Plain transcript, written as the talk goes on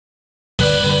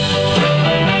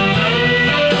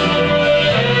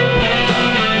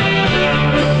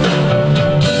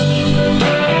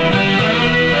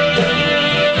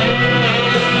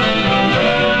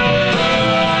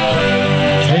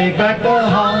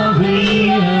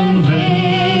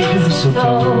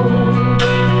mistletoe,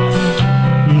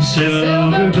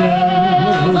 silver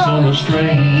bells on the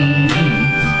string.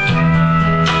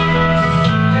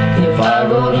 If I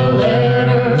wrote a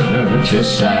letter to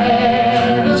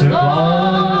Santa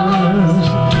Claus,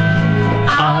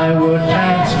 I would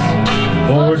ask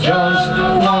for just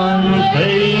one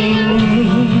thing.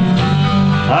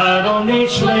 I don't need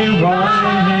sleigh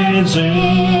rides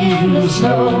in the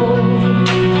snow.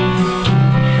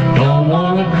 Don't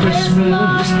want a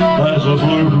Christmas as a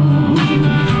blue.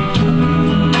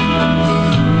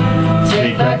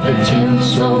 Take back the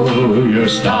tinsel, your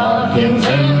stockings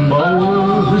and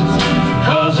bows,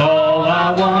 'cause all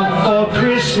I want for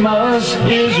Christmas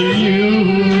is you.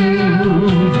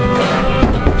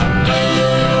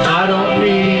 I don't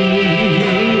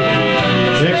need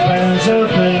expensive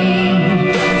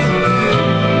things,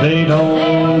 they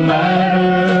don't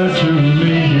matter to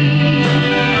me,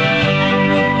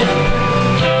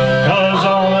 'cause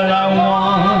all that I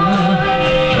want,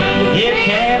 it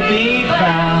can't be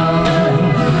found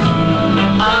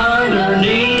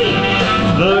underneath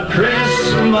the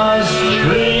Christmas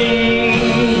tree.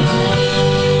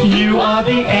 You are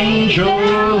the angel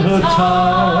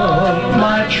atop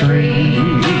my tree.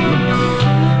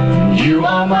 You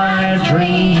are my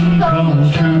dream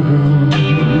come true.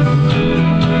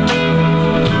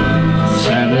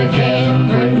 Santa can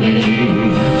bring me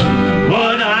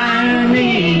what I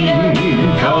need,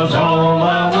 'cause all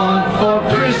I want for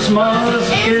Christmas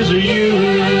is you.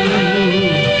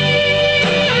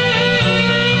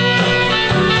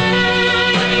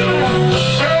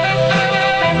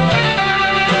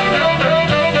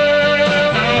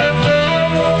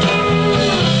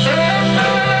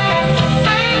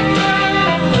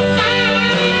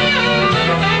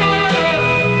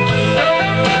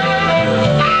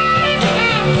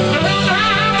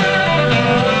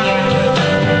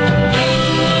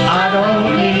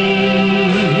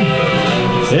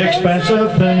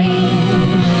 Expensive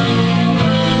things,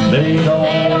 they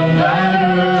don't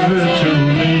matter to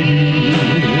me.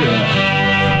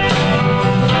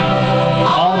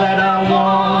 All that I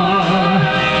want,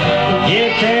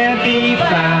 it can't be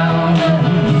found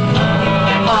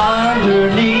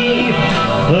underneath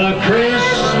the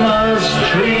Christmas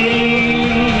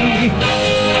tree.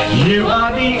 You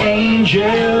are the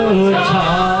angel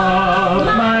atop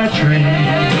my tree.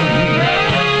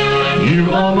 You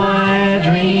are my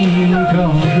dream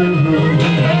come true.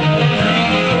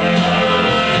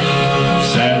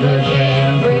 Santa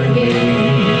can bring me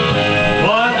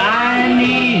what I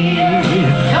need,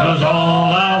 'cause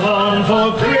all I want for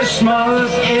Christmas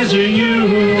is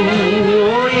you.